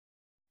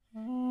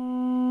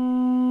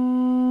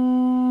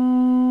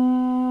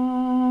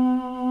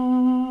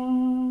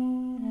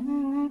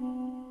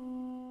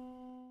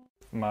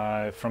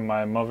from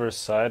my mother's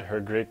side,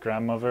 her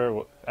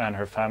great-grandmother and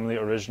her family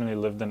originally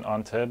lived in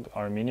Anteb,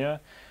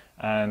 Armenia,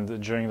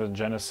 and during the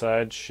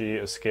genocide she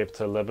escaped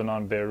to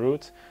Lebanon,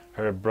 Beirut.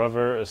 Her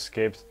brother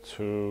escaped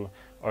to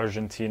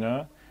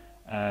Argentina,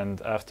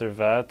 and after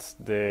that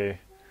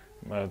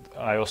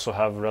I also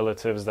have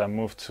relatives that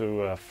moved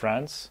to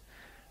France.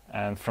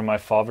 And from my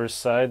father's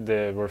side,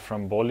 they were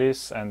from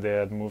Bolis and they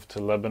had moved to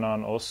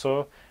Lebanon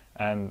also.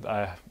 And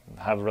I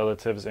have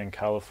relatives in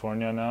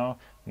California now,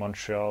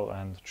 Montreal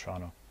and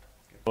Toronto.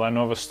 Well, I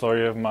know the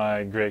story of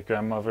my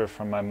great-grandmother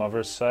from my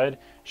mother's side.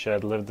 She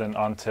had lived in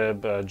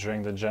Anteb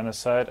during the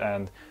genocide,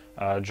 and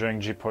during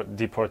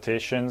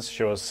deportations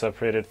she was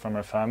separated from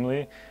her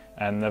family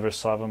and never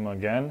saw them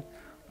again.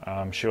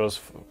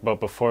 But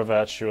before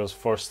that she was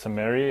forced to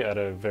marry at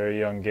a very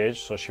young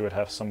age, so she would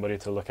have somebody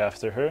to look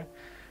after her.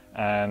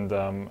 And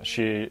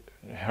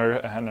her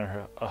and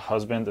her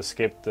husband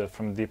escaped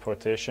from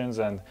deportations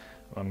and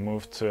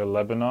moved to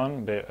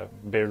Lebanon,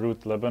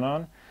 Beirut,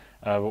 Lebanon.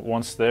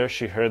 Once there,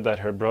 she heard that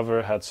her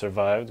brother had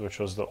survived, which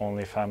was the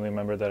only family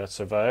member that had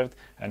survived,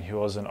 and he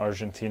was in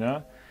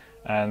Argentina.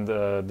 And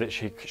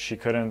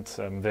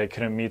they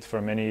couldn't meet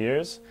for many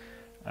years,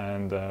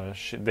 and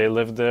they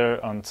lived there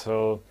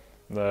until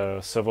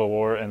the civil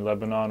war in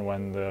Lebanon,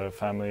 when the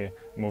family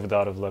moved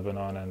out of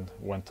Lebanon and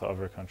went to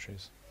other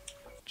countries.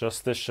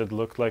 Justice should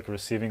look like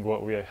receiving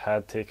what we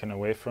had taken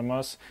away from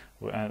us,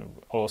 and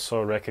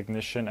also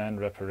recognition and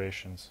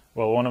reparations.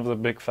 Well, one of the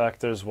big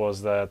factors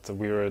was that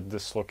we were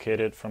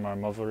dislocated from our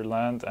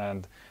motherland,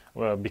 and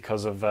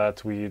because of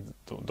that we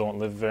don't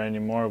live there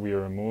anymore. We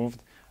were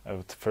moved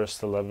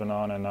first to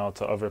Lebanon and now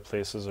to other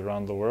places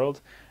around the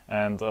world.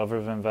 And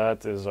other than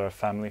that is our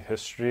family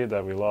history,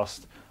 that we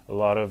lost a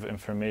lot of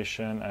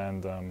information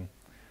and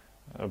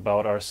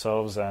about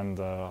ourselves, and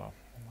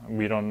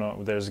we don't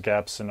know, there's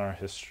gaps in our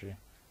history.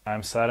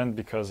 I'm saddened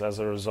because as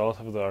a result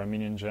of the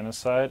Armenian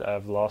Genocide,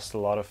 I've lost a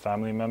lot of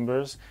family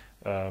members,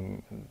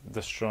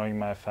 destroying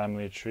my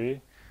family tree,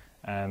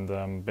 and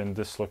been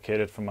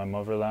dislocated from my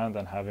motherland,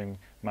 and having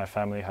my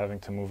family having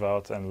to move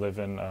out and live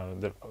in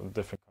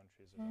different